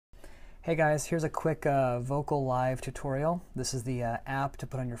Hey guys, here's a quick Vocalive tutorial. This is the app to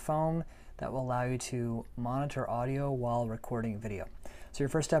put on your phone that will allow you to monitor audio while recording video. So your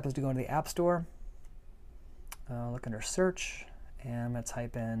first step is to go into the App Store, look under search, and I'm going to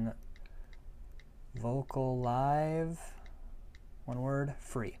type in Vocalive, one word,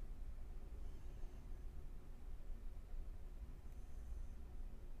 free.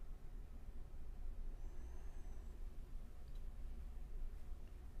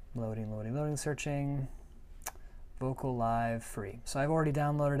 Loading, searching. Vocalive free. So I've already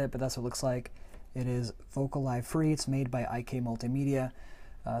downloaded it, but that's what it looks like. It is Vocalive free. It's made by IK Multimedia.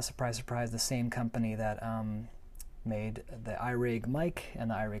 Surprise, surprise, the same company that made the iRig mic and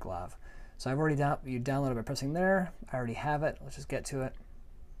the iRig Lav. So I've already you download it by pressing there. I already have it. Let's just get to it.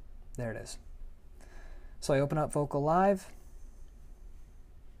 There it is. So I open up Vocalive.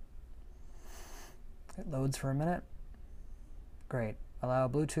 It loads for a minute. Great. Allow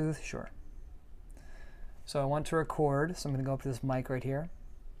Bluetooth, sure. So I want to record, so I'm going to go up to this mic right here.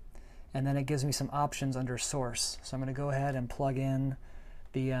 And then it gives me some options under source. So I'm going to go ahead and plug in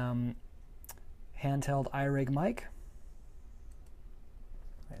the handheld iRig mic.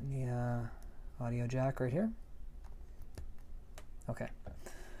 And the audio jack right here. Okay.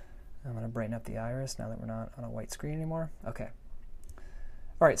 I'm going to brighten up the iris now that we're not on a white screen anymore. Okay.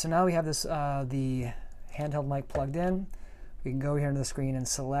 All right, so now we have this the handheld mic plugged in. We can go here into the screen and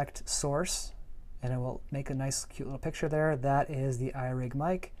select source, and it will make a nice cute little picture there. That is the iRig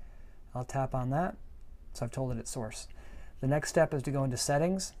mic. I'll tap on that. So I've told it it's source. The next step is to go into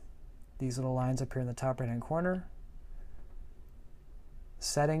settings. These little lines up here in the top right hand corner.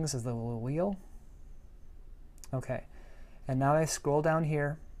 Settings is the little wheel. Okay, and now I scroll down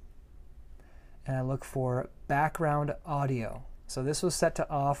here and I look for background audio. So this was set to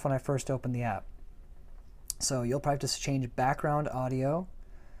off when I first opened the app. So you'll probably just change background audio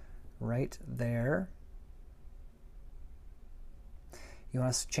right there. You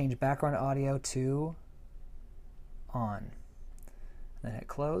want to change background audio to on. Then hit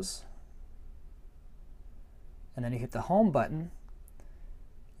close. And then you hit the home button.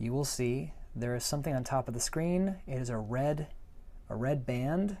 You will see there is something on top of the screen. It is a red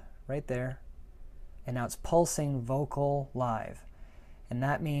band right there. And now it's pulsing Vocalive. And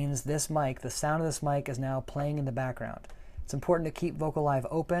that means this mic, the sound of this mic is now playing in the background. It's important to keep Vocalive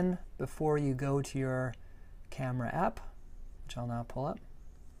open before you go to your camera app, which I'll now pull up.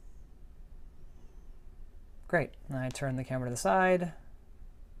 Great. And I turn the camera to the side,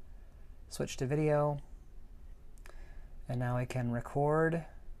 switch to video, and now I can record.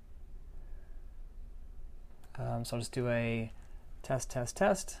 So I'll just do a test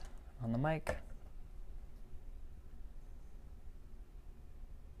on the mic.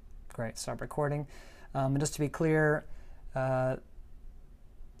 Great, stop recording. And just to be clear,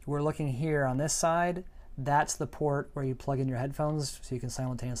 we're looking here on this side. That's the port where you plug in your headphones so you can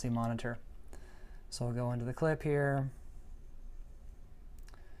simultaneously monitor. So we'll go into the clip here.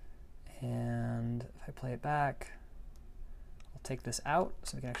 And if I play it back, I'll take this out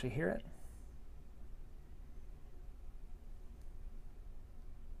so we can actually hear it.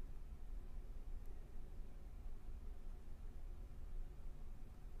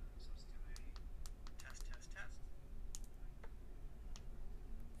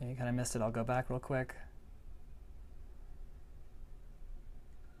 Yeah, you kind of missed it. I'll go back real quick.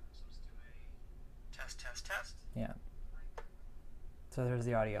 So let's do a test. Yeah. So there's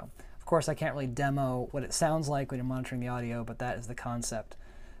the audio. Of course, I can't really demo what it sounds like when you're monitoring the audio, but that is the concept.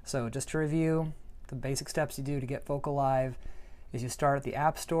 So just to review, the basic steps you do to get Vocalive is you start at the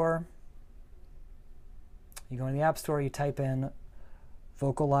App Store. You go in the App Store, you type in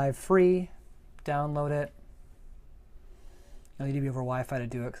Vocalive free, download it. You'll need to be over Wi-Fi to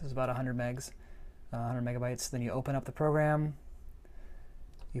do it because it's about 100 megabytes. Then you open up the program.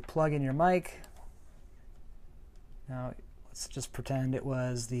 You plug in your mic. Now let's just pretend it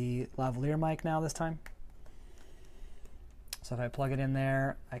was the lavalier mic now this time. So if I plug it in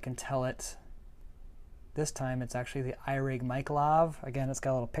there, I can tell it this time it's actually the iRig mic Lav. Again, it's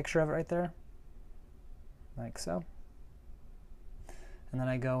got a little picture of it right there, like so. And then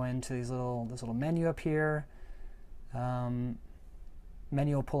I go into this little menu up here.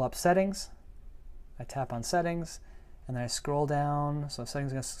 Menu will pull up settings. I tap on settings and then I scroll down. So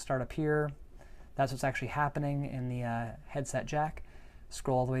settings are going to start up here. That's what's actually happening in the headset jack.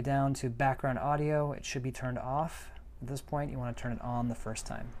 Scroll all the way down to background audio. It should be turned off. At this point, you want to turn it on the first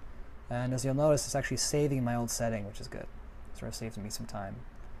time. And as you'll notice, it's actually saving my old setting, which is good. Sort of saves me some time.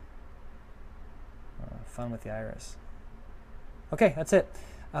 Fun with the iris. Okay, that's it.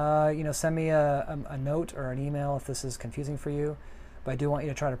 Send me a note or an email if this is confusing for you. but I do want you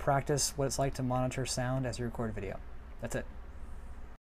to try to practice what it's like to monitor sound as you record video. That's it.